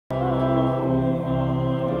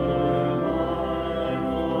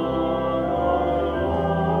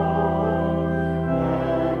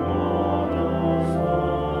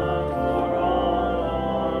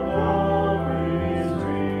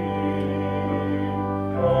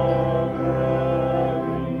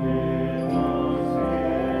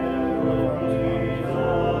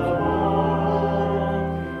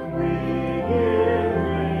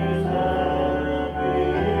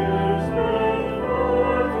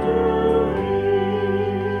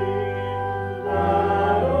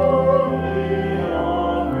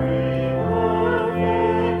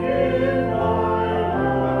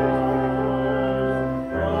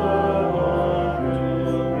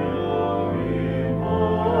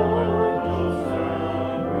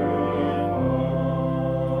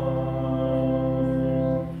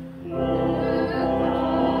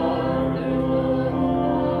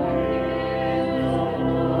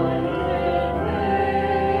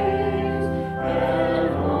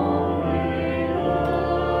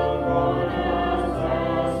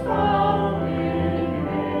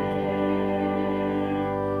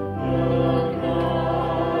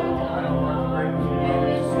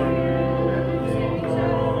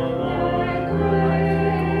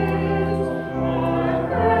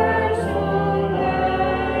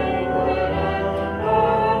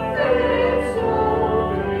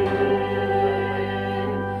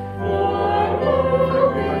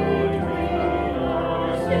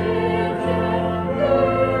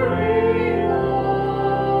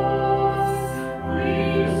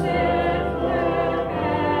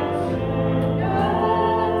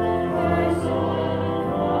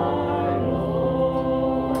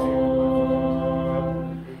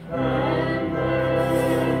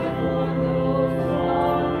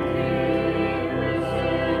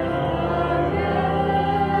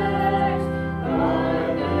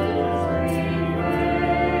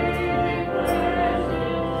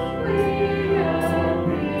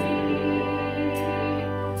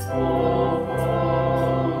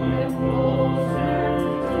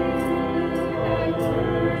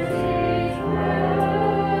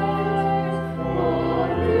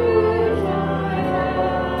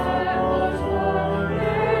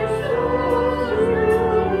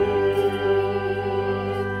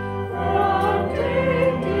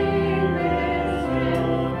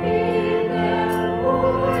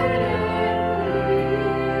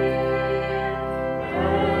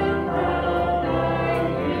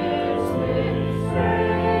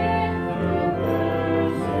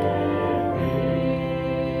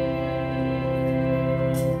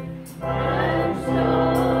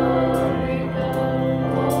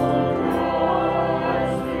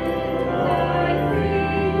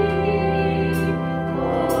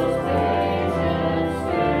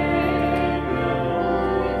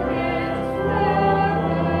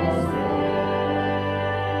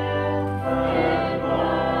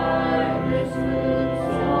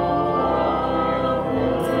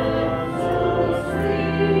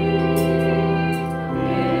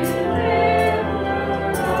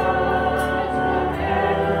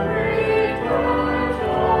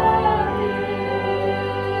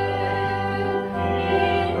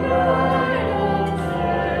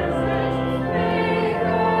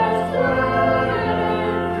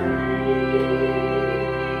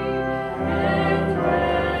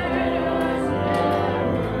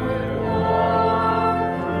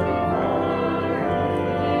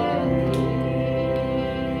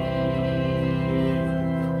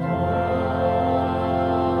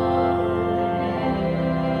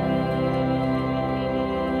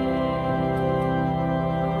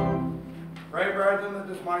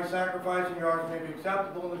my sacrifice and yours may be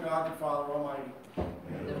acceptable in the God the Father Almighty.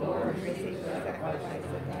 May the Lord receive the sacrifice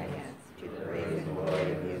at thy hands, to the praise and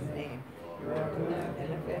glory of his name, for the good and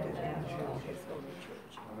benefit and natural of his holy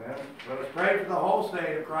church. Amen. Let us pray for the whole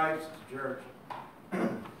state of Christ's church.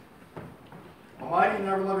 Almighty and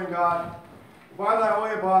ever-living God, who by thy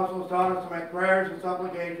holy apostles taught us to make prayers and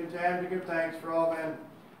supplications and to give thanks for all men,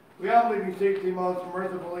 we humbly beseech thee most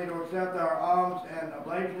mercifully to accept our alms and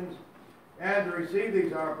oblations, and to receive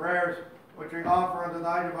these our prayers, which we offer unto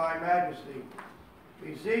thy divine majesty,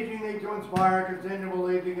 beseeching thee to inspire and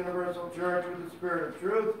continually the universal church with the spirit of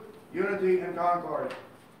truth, unity, and concord.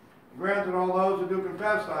 And grant that all those who do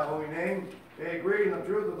confess thy holy name may agree in the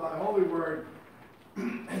truth of thy holy word,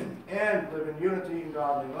 and live in unity and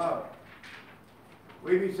godly love.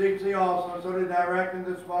 We beseech thee also so to direct and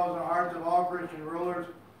dispose the hearts of all Christian rulers,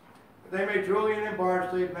 that they may truly and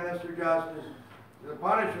impartially administer justice to the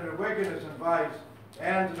punishment of wickedness and vice,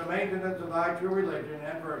 and to the maintenance of thy true religion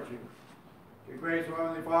and virtue. Give grace, O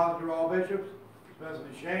Heavenly Father, to all bishops,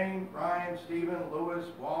 especially Shane, Brian, Stephen, Louis,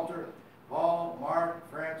 Walter, Paul, Mark,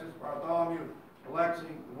 Francis, Bartholomew, Alexi,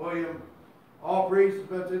 William, all priests,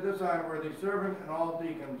 especially this unworthy servant, and all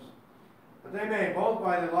deacons, that they may, both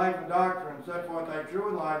by their life and doctrine, set forth thy true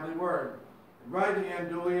and lively word, and rightly and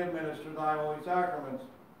duly administer thy holy sacraments.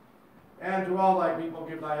 And to all thy people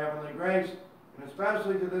give thy heavenly grace, and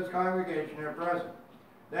especially to this congregation here present,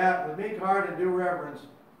 that with meek heart and due reverence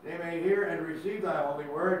they may hear and receive thy holy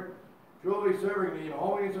word, truly serving thee in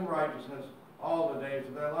holiness and righteousness all the days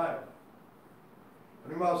of their life.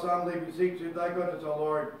 And we most humbly beseech thee thy goodness, O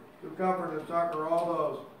Lord, to comfort and succor all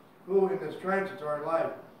those who in this transitory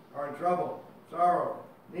life are in trouble, sorrow,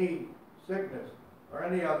 need, sickness, or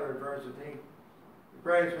any other adversity. We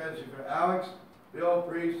pray especially for Alex, Bill,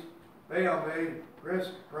 Priest, Bayombe, Chris,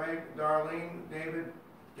 Craig, Darlene, David,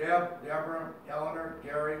 Jeb, Deborah, Eleanor,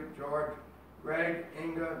 Gary, George, Greg,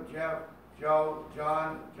 Inga, Jeff, Joe,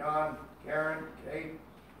 John, Karen, Kate,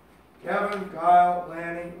 Kevin, Kyle,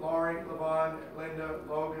 Lanny, Lori, Levon, Linda,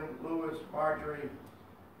 Logan, Louis, Marjorie,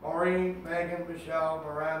 Maureen, Megan, Michelle,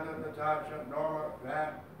 Miranda, Natasha, Norma,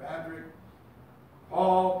 Patrick,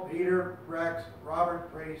 Paul, Peter, Rex,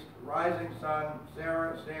 Robert Priest, Rising Sun,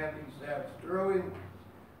 Sarah, Sandy, Seth, Sterling,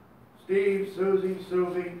 Steve, Susie,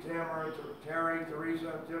 Tamara, Terry,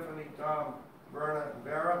 Teresa, Tiffany, Tom, Verna, and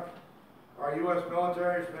Vera, our U.S.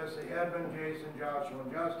 military, especially Edmund, Jason, Joshua,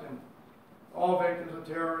 and Justin, all victims of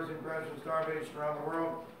terrorism, depression, starvation around the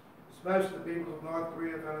world, especially the peoples of North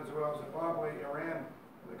Korea, Venezuela, Zimbabwe, Iran, and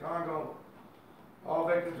the Congo, all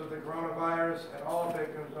victims of the coronavirus, and all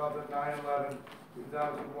victims of the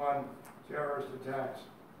 9/11/2001 terrorist attacks.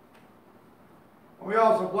 And we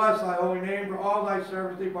also bless thy holy name for all thy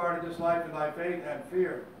servants departed this life in thy faith and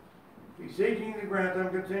fear, beseeching to grant them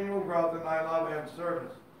continual growth in thy love and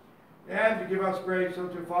service, and to give us grace so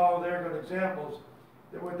to follow their good examples,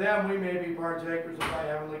 that with them we may be partakers of thy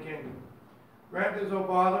heavenly kingdom. Grant this, O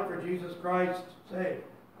Father, for Jesus Christ's sake,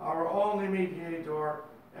 our only mediator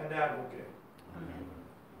and advocate. Amen.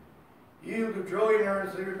 Ye who truly and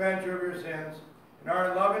earnestly repent you of your sins, and are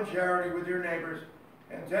in love and charity with your neighbors,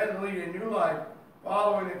 and intend to lead a new life,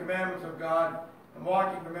 following the commandments of God, and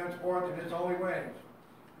walking from henceforth in his holy ways.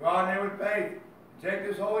 Go on there with faith, and take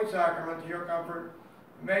this holy sacrament to your comfort,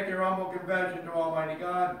 and make your humble confession to Almighty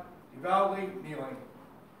God, devoutly kneeling.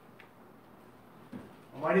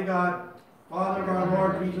 Almighty God, Father of our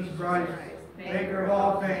Lord Jesus Christ, maker of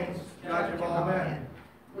all things, judge of all men,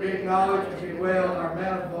 we acknowledge and bewail our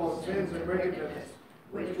manifold sins and wickedness,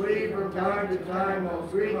 which we from time to time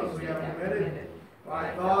most grievously have committed,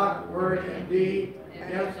 by thought, word, and deed,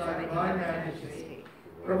 against thy divine majesty,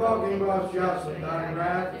 provoking most justly thy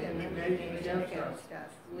wrath and indignation against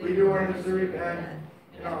us. We do earnestly repent,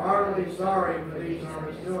 and are heartily sorry for these our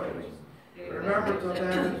misdoings. The remembrance of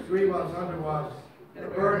them is grievous unto us, the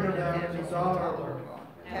burden of them is intolerable.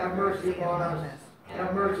 Have mercy upon us.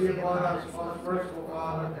 Have mercy upon us, most merciful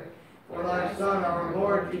Father, for thy Son, our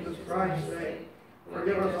Lord Jesus Christ's sake.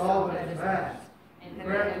 Forgive us all that is past, and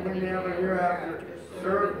grant that we may ever hereafter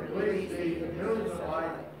serve and please thee in news of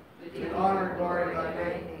life, in honor and glory of thy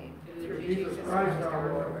name, through Jesus Christ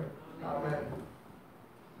our Lord. Amen.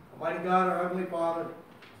 Almighty God, our Heavenly Father,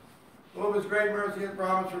 who of his great mercy hath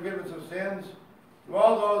promised forgiveness of sins, to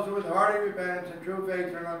all those who with hearty repentance and true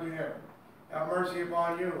faith turn unto him, have mercy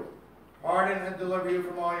upon you, pardon and deliver you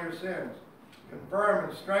from all your sins, confirm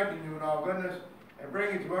and strengthen you in all goodness, and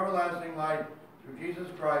bring you to everlasting life through Jesus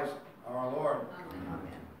Christ our Lord.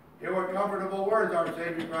 Amen. Hear what comfortable words our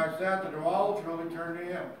Savior Christ said, that do all truly turn to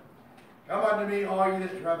him. Come unto me, all ye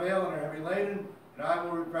that travail and are heavy laden, and I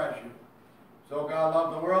will refresh you. So God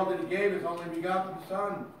loved the world that he gave his only begotten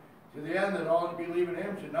Son, to the end that all who believe in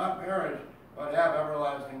him should not perish, but have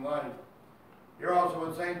everlasting life. Here also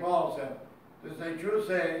what St. Paul said, "This is a true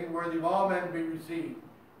saying, worthy of all men to be received,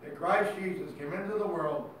 that Christ Jesus came into the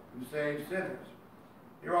world to save sinners."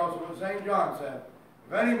 Here also what St. John said,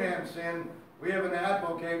 "If any man sin, we have an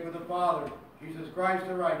advocate with the Father, Jesus Christ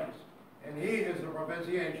the righteous, and he is the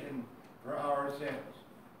propitiation for our sins."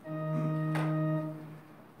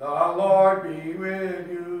 The Lord be with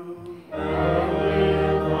you. And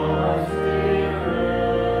with thy spirit.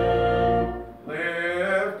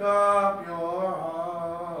 Lift up your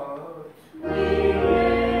hearts. We lift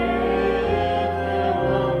them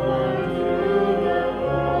up unto the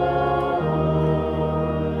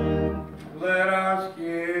Lord. Let us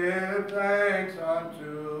give thanks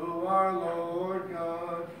unto our Lord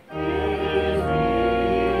God. It is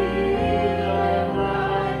meet and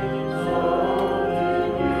right so to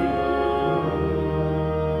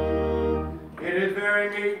do. It is very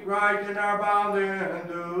meet, right, and our bounden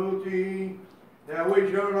duty, that we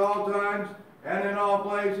should at all times and in all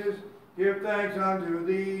places give thanks unto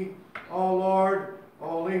thee, O Lord,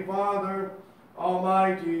 Holy Father,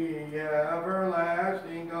 Almighty,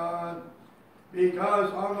 everlasting God,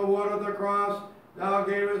 because on the wood of the cross thou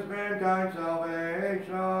gavest mankind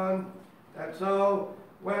salvation, that so,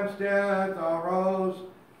 whence death arose,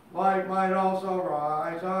 life might also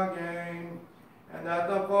rise again, and that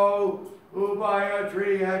the foe who by a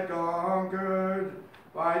tree had conquered,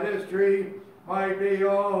 by this tree might be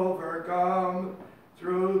overcome,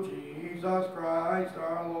 through Jesus Christ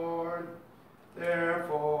our Lord.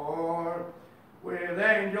 Therefore, with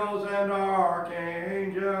angels and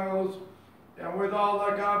archangels, and with all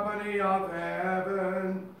the company of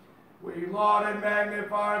heaven, we laud and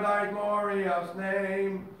magnify thy glorious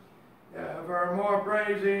name, evermore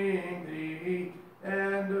praising thee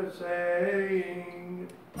and saying,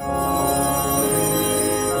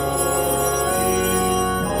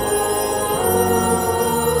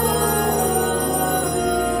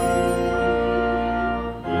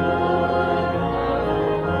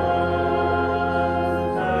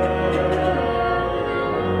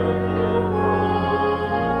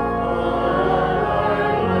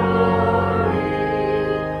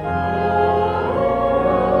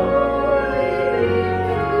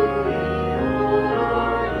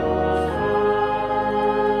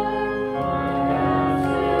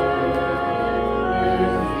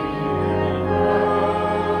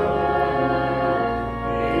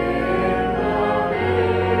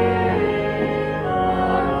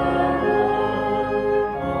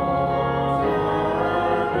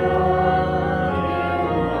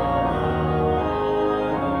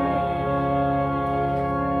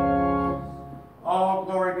 All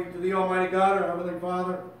glory be to thee, Almighty God, our Heavenly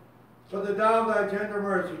Father, for that thou, thy tender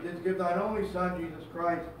mercy, didst give thine only Son, Jesus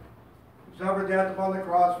Christ, who suffered death upon the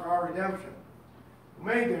cross for our redemption, who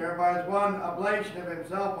made there, by his one oblation of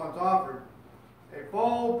himself once offered, a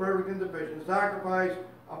full, perfect, and deficient sacrifice,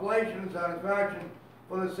 oblation, and satisfaction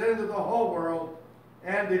for the sins of the whole world,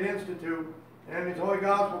 and did institute, and in his holy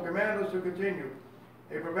gospel command us to continue,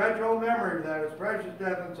 a perpetual memory of that his precious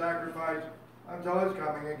death and sacrifice until his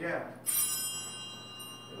coming again.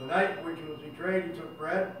 In the night in which he was betrayed, he took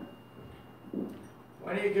bread.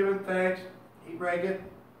 When he had given thanks, he brake it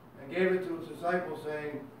and gave it to his disciples,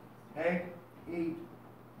 saying, "Take, eat.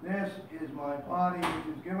 This is my body, which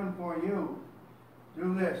is given for you.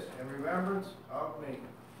 Do this in remembrance of me."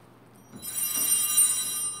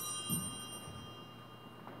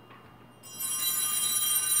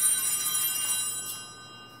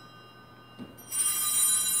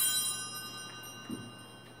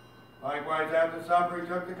 Likewise, after supper, he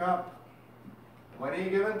took the cup. When he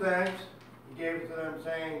had given thanks, he gave it to them,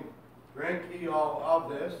 saying, "Drink ye all of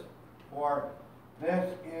this, for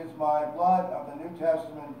this is my blood of the New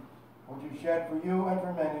Testament, which is shed for you and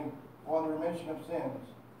for many for the remission of sins.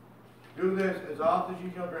 Do this as often as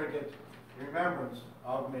ye shall drink it, in remembrance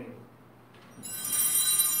of me."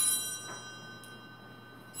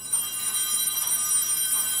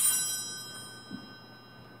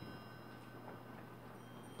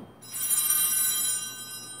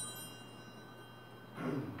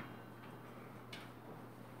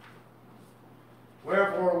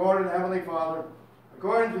 Wherefore, Lord and Heavenly Father,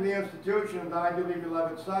 according to the institution of thy dearly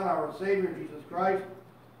beloved Son, our Savior Jesus Christ,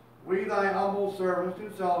 we thy humble servants do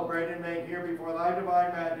celebrate and make here before thy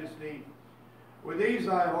divine majesty, with these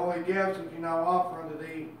thy holy gifts which we now offer unto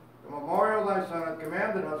thee, the memorial thy Son hath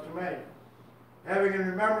commanded us to make, having in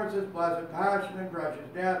remembrance his blessed passion and precious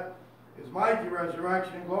death, his mighty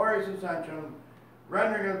resurrection and glorious ascension,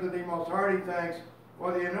 rendering unto thee most hearty thanks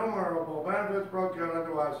for the innumerable benefits procured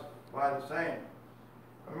unto us by the same.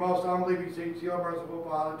 We most humbly beseech you, O merciful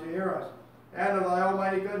Father, to hear us, and of thy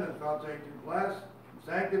almighty goodness vouchsafe to bless and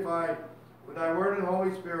sanctify with thy word and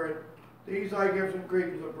Holy Spirit these thy gifts and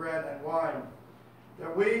creatures of bread and wine,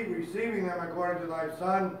 that we, receiving them according to thy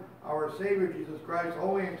Son, our Savior Jesus Christ,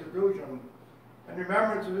 holy institution, in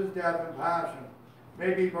remembrance of his death and passion,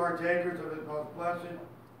 may be partakers of his most blessed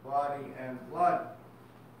body and blood.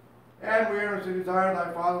 And we earnestly desire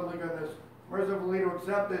thy fatherly goodness, mercifully to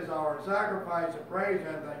accept this our sacrifice of praise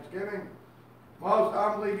and thanksgiving, most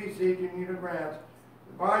humbly beseeching you to grant,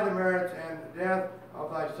 that by the merits and death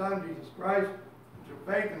of thy Son, Jesus Christ,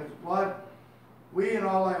 through faith in his blood, we and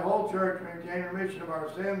all thy whole church may obtain remission of our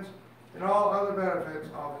sins and all other benefits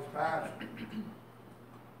of his passion.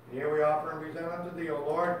 Here we offer and present unto thee, O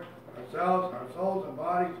Lord, ourselves, our souls, and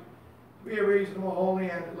bodies, to be a reasonable, holy,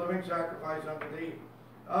 and living sacrifice unto thee,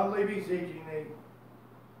 humbly beseeching thee,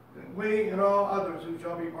 that we and all others who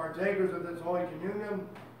shall be partakers of this holy communion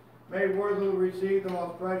may worthily receive the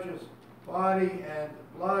most precious body and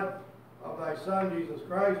blood of thy Son, Jesus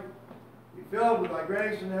Christ, be filled with thy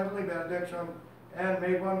grace and heavenly benediction, and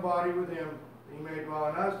made one body with him, that he may dwell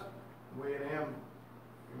in us, and we in him.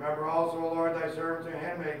 Remember also, O Lord, thy servants and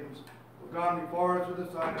handmaidens, who have gone before us with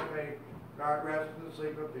the sign of faith, guard rest in the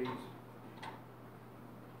sleep of peace.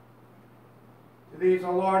 To these,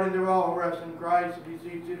 O Lord, and to all who rest in Christ,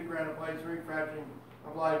 beseech thee to grant a place of refreshing,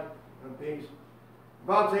 of life, and peace.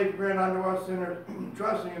 Vouchsafe to grant unto us sinners,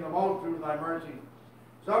 trusting in the multitude of thy mercy,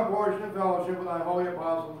 some portion of fellowship with thy holy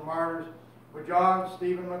apostles and martyrs, with John,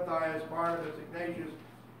 Stephen, Matthias, Barnabas, Ignatius,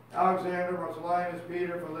 Alexander, Marcellinus,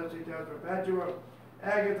 Peter, Felicitas, Perpetua,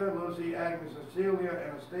 Agatha, Lucy, Agnes, Cecilia,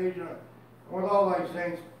 Anastasia, and with all thy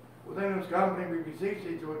saints, within whose company we beseech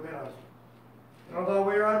thee to admit us. And although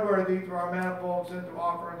we are unworthy through our manifold sin to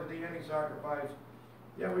offer unto thee any sacrifice,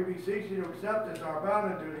 yet we beseech thee to accept this our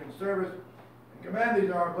bounden duty and service, and commend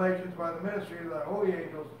these our oblations by the ministry of thy holy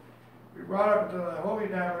angels, be brought up into thy holy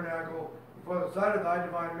tabernacle before the sight of thy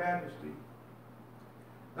divine majesty,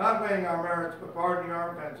 not weighing our merits, but pardoning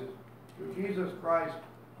our offenses, through Jesus Christ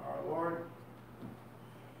our Lord,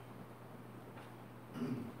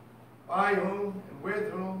 by whom, and with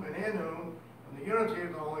whom, and in whom, in the unity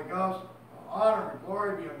of the Holy Ghost, all honor and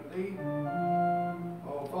glory be unto thee, O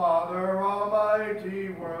Father Almighty,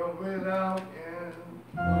 world without end.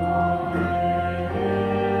 Amen.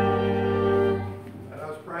 Let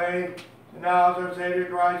us pray. And now, as our Savior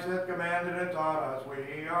Christ hath commanded and taught us,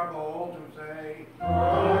 we are bold to say,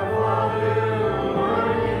 Our Father, who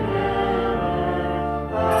art in heaven,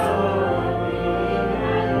 hallowed be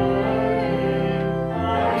thy name.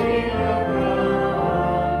 Thy kingdom come,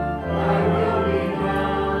 thy will be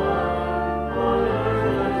done, on earth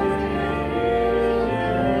as it is in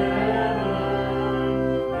heaven.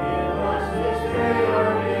 Give us this day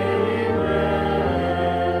our daily bread,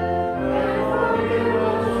 and forgive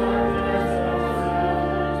us our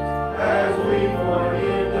trespasses, as we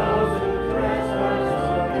forgive those who trespass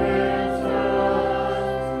against us.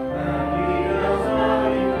 And lead us not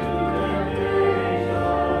into temptation,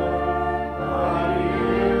 but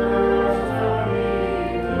deliver us from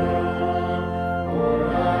evil. For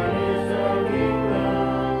thine is the kingdom,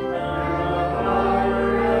 and the power,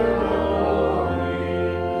 and the glory,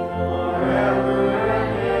 forever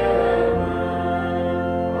and ever.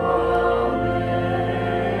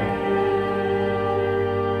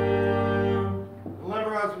 Amen.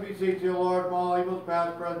 Deliver us, we beseech you, Lord, from all evils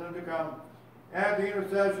past, present, and to come. And the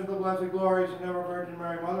intercession of the blessed, glorious, and ever Virgin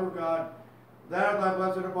Mary, Mother of God, that of thy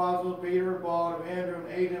blessed apostles, Peter, and Paul, and of Andrew, and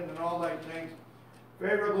Aidan, and all thy saints,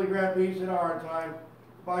 favorably grant peace in our time.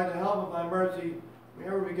 By the help of thy mercy, may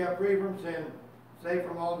ever be kept free from sin, safe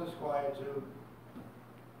from all disquietude.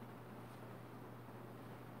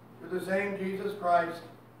 Through the same Jesus Christ,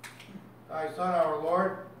 thy Son, our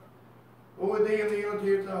Lord, who with thee in the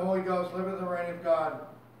unity of the Holy Ghost liveth and reigneth God,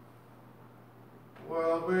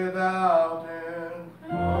 world without end.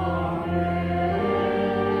 Amen.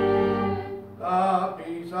 The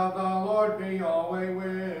peace of the Lord be always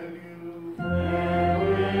with you. And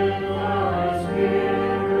with thy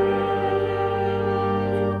spirit.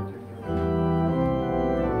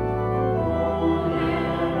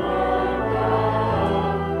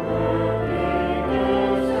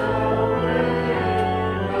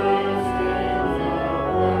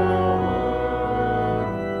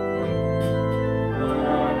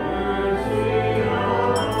 Mercy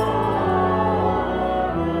on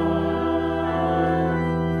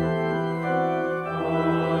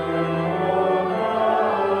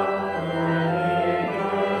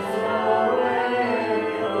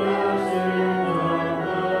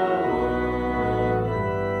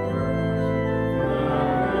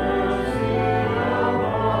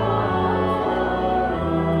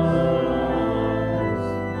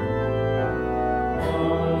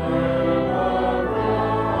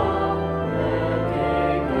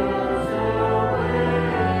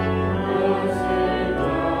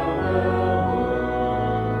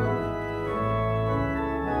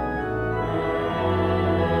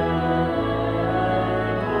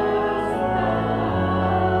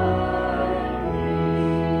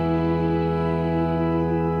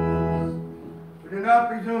not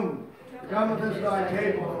presumed to come to this thy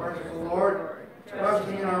table, merciful Lord,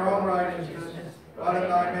 trusting in our own righteousness, but in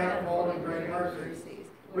thy manifold and great mercy.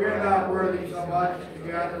 We are not worthy so much to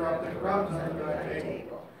gather up the crumbs under thy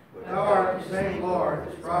table. But thou art the same Lord,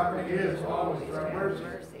 whose property is always thy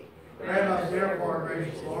mercy. Grant us therefore,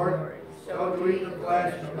 gracious Lord, so to eat the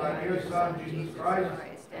flesh of thy dear Son, Jesus Christ,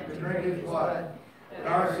 and to drink his blood, that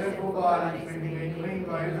our sinful bodies may be made clean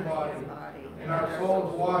by his body, and our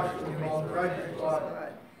souls washed with all precious blood,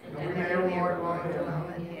 and that we may, O Lord,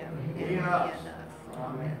 dwell in him, he in us.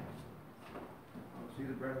 Amen. See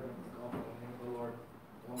the bread of the name of the Lord.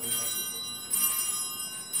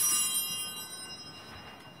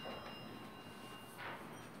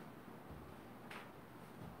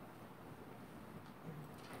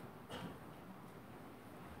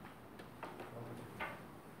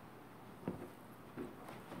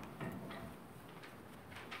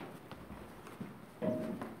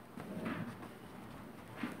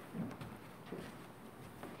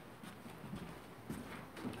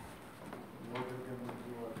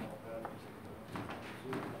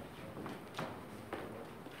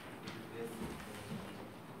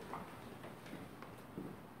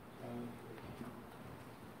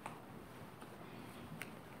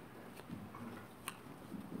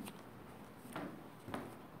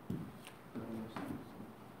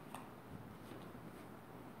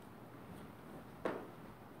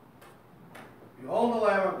 Behold the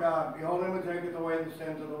Lamb of God, behold him who taketh away the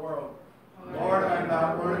sins of the world. Lord, I am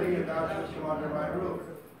not worthy that thou shouldst come under my roof,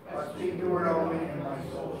 but speak the word only, and my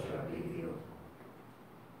soul shall be healed.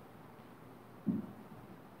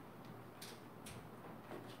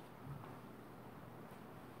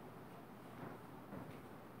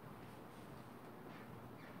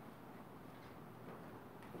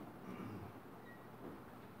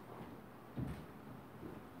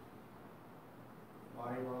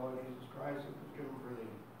 Body of our Lord Jesus Christ, it was given for thee.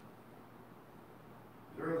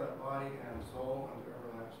 Preserve that body and soul unto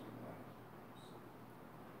everlasting life.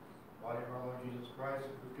 Body of our Lord Jesus Christ,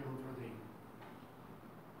 it was given for thee.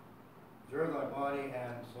 Preserve thy body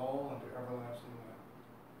and soul unto everlasting life.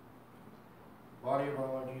 Body of our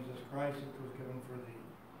Lord Jesus Christ, it was given for thee.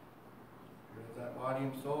 Preserve that body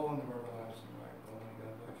and soul unto everlasting life. Oh my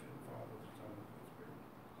God, bless you, the Father, the Son, and the Holy Spirit.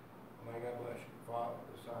 Oh my God, bless you, the Father,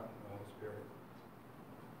 the Son, and the Holy Spirit.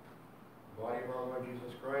 Body of our Lord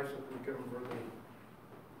Jesus Christ, it was given for thee.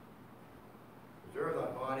 Preserve thy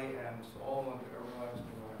body and soul unto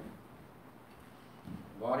everlasting life.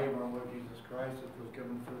 Body of our Lord Jesus Christ, it was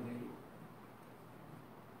given for thee.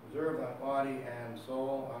 Preserve thy body and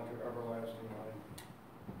soul unto everlasting life.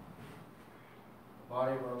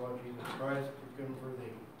 Body of our Lord Jesus Christ, it was given for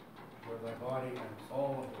thee. Preserve thy body and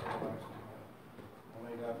soul unto everlasting life. And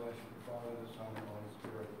may God bless you, the Father, the Son, and the Holy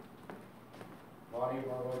Spirit. Body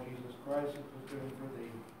of our Lord Jesus Christ, it was given for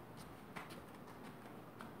thee.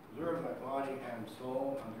 Preserve thy body and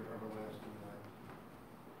soul unto everlasting life.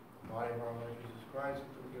 Body of our Lord Jesus Christ,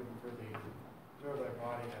 it was given for thee. Preserve thy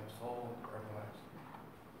body and soul unto everlasting.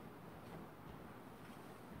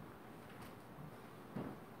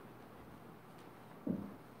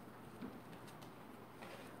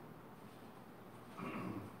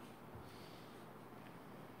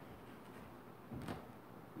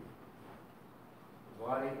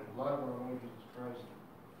 Body and blood of our Lord Jesus Christ,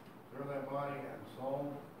 preserve thy body and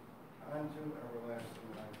soul unto everlasting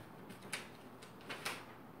life.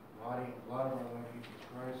 Body and blood of our Lord Jesus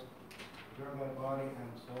Christ, preserve thy body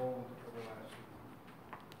and soul unto everlasting life.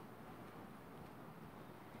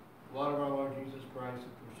 Blood of our Lord Jesus Christ, it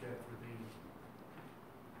was shed for thee.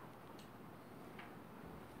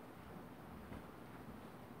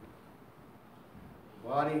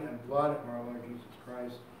 Body and blood of our Lord Jesus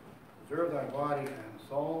Christ, preserve thy body and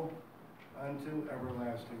soul unto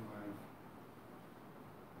everlasting life.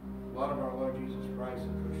 Blood of our Lord Jesus Christ, it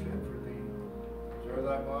was shed for thee. Preserve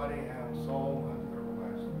thy body and soul unto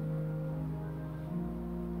everlasting life.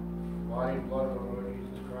 Body and blood of our Lord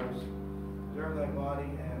Jesus Christ, preserve thy body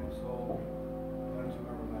and soul unto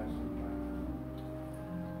everlasting life.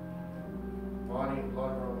 Body and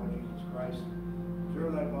blood of our Lord Jesus Christ,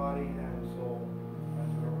 preserve thy body and soul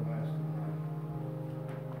unto everlasting life.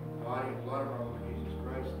 Body and blood of our Lord Jesus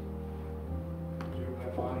Christ, preserve thy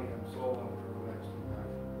body and soul unto everlasting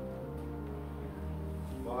life.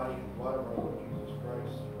 Body and blood of our Lord Jesus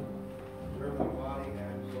Christ, preserve thy body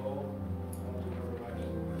and soul unto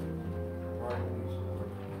everlasting life. Pardon me, Lord.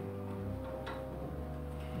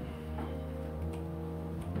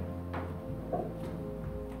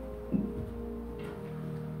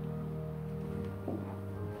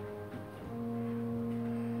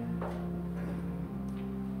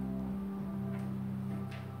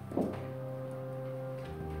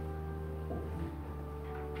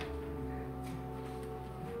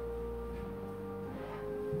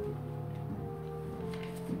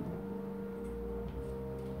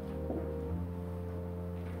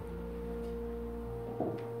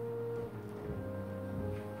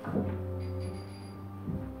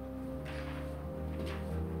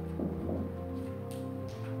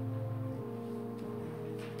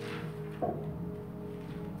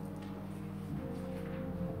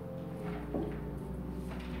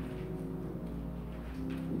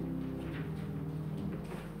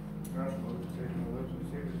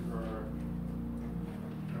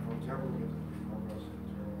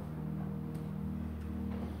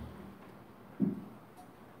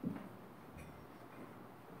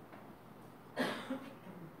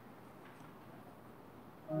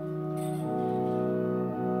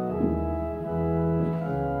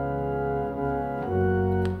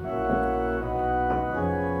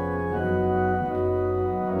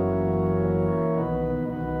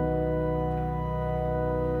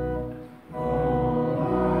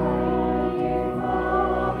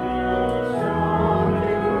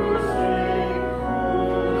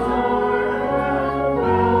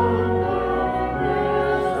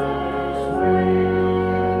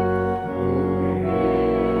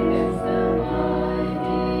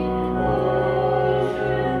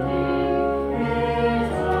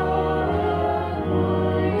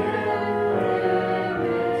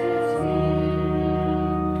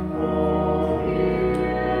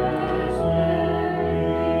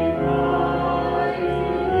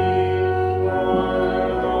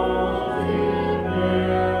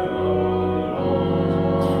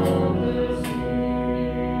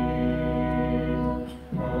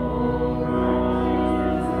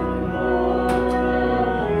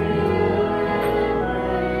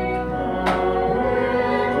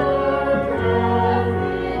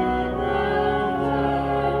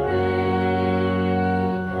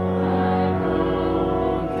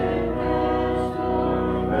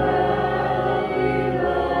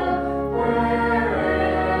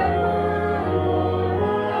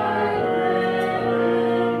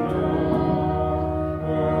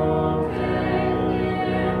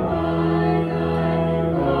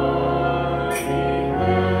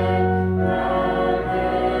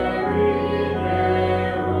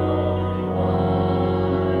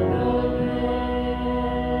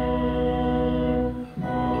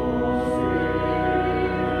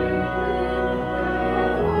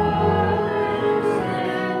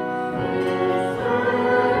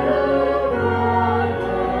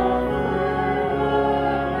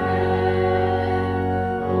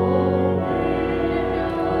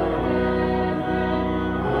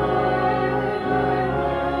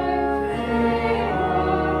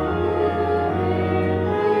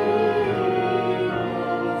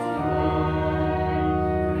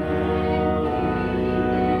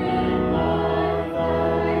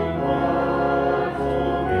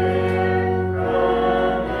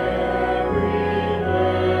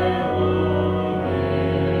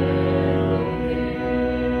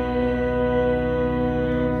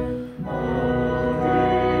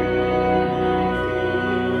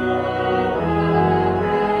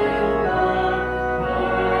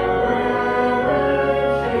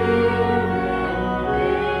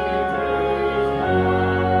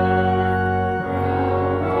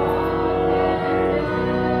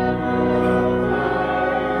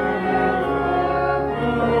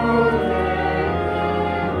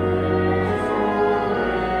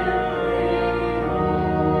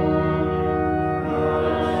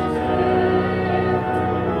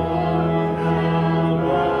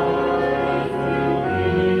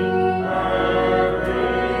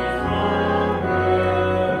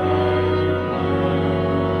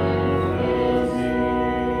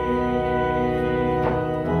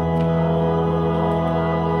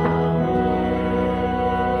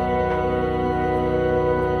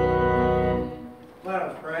 Let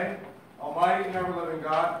us pray. Almighty and ever-living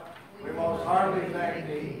God, we most heartily thank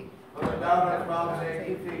Thee for the doubtless vouchsafe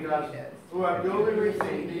to feed us, who have duly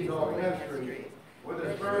received these holy mysteries, with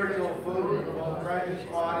the spiritual food of the most precious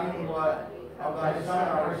body and blood of Thy Son,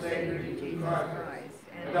 our Savior, Jesus Christ,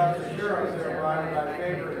 and dost assure us thereby of Thy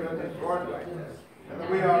favor and goodness towards us, and that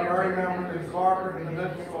we are very members and corporate in the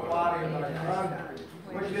mystical body of Thy Son,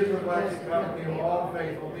 which is the blessed company of all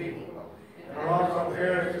faithful people, and are also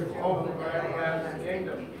heirs to hope of Thy everlasting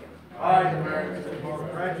kingdom. I, the merits of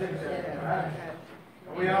most precious and compassion.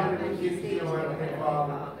 And we humbly beseech Thee, O Heavenly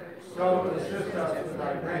Father, so to assist us with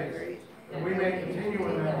Thy grace, that we may continue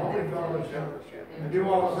in that holy fellowship, and do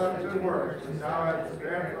all such good works as Thou hast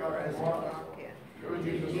prepared for us to walk in. Through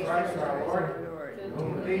Jesus Christ our Lord, to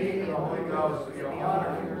whom with Thee and the Holy Ghost be all honor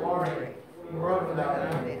and glory, world without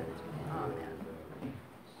end. Amen.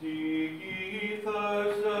 Seek ye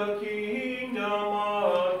first the kingdom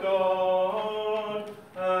of God,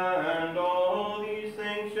 and all these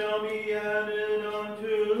things shall be added unto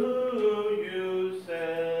you,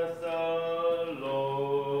 saith the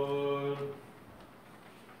Lord.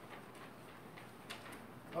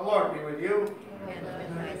 The Lord be with you. And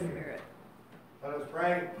with thy spirit. Let us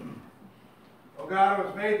pray. O God, who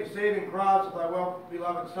hast made the saving cross of Thy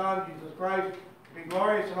well-beloved Son, Jesus Christ, to be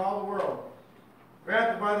glorious in all the world,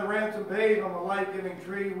 grant that by the ransom paid on the life-giving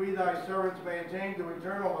tree, we, Thy servants, may attain to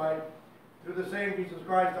eternal life, through the same Jesus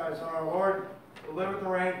Christ, Thy Son, our Lord, who liveth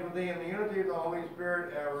and reigns with Thee in the unity of the Holy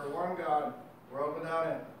Spirit, ever one God, world without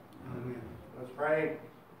end. Amen. Let's pray.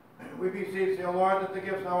 We beseech Thee, O Lord, that the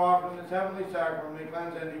gifts now offered in this heavenly sacrament may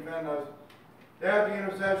cleanse and defend us. That the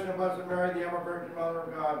intercession of Blessed Mary, the ever Virgin Mother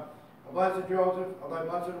of God, of Blessed Joseph, of Thy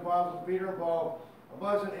blessed apostles Peter and Paul, of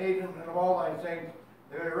Blessed Agent, and of all Thy saints,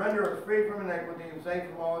 they may render us free from iniquity and safe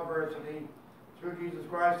from all adversity, through Jesus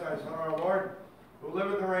Christ, Thy Son, our Lord, who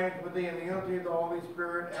liveth and reigns with Thee in the unity of the Holy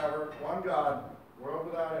Spirit, ever, one God, world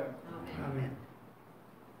without end. Amen.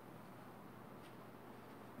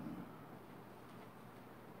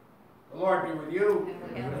 The Lord be with you.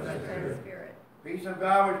 And with thy spirit. Peace of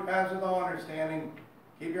God which passeth all understanding,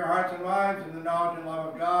 keep your hearts and minds in the knowledge and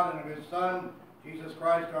love of God and of His Son, Jesus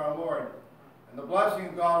Christ our Lord. And the blessing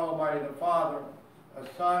of God Almighty, the Father, the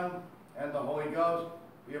Son, and the Holy Ghost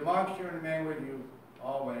be amongst you and remain with you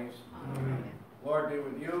always. Amen. Lord be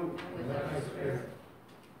with you. And with thy spirit.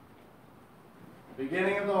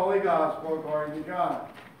 Beginning of the Holy Gospel according to John.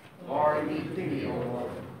 Glory be to Thee, O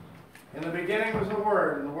Lord. In the beginning was the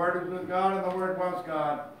Word, and the Word was with God, and the Word was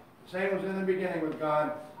God. The same was in the beginning with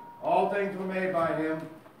God. All things were made by Him.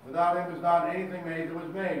 Without Him was not anything made that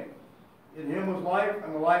was made. In Him was life,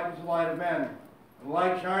 and the light was the light of men. And the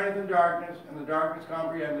light shineth in darkness, and the darkness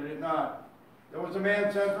comprehended it not. There was a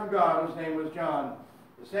man sent from God, whose name was John.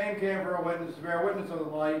 The same came for a witness, to bear witness of the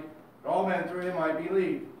light, that all men through him might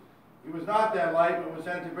believe. He was not that light, but was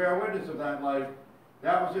sent to bear witness of that light.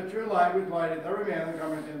 That was the true light which lighteth every man that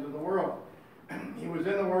cometh into the world. He was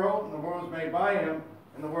in the world, and the world was made by him,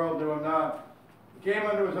 and the world knew him not. He came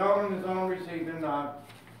unto his own, and his own received him not.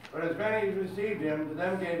 But as many as received him, to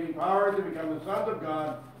them gave he power to become the sons of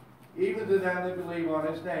God, even to them that believe on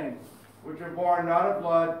his name, which are born not of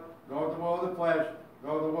blood, nor of the will of the flesh,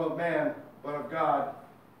 nor of the will of man, but of God.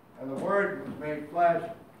 And the Word was made flesh,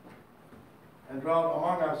 and dwelt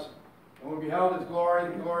among us, and we beheld His glory,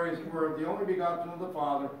 the glorious Word, the only begotten of the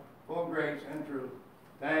Father, full of grace and truth.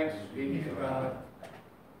 Thanks be to God.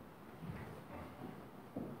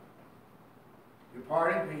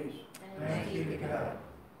 Depart in peace. Thanks be to God.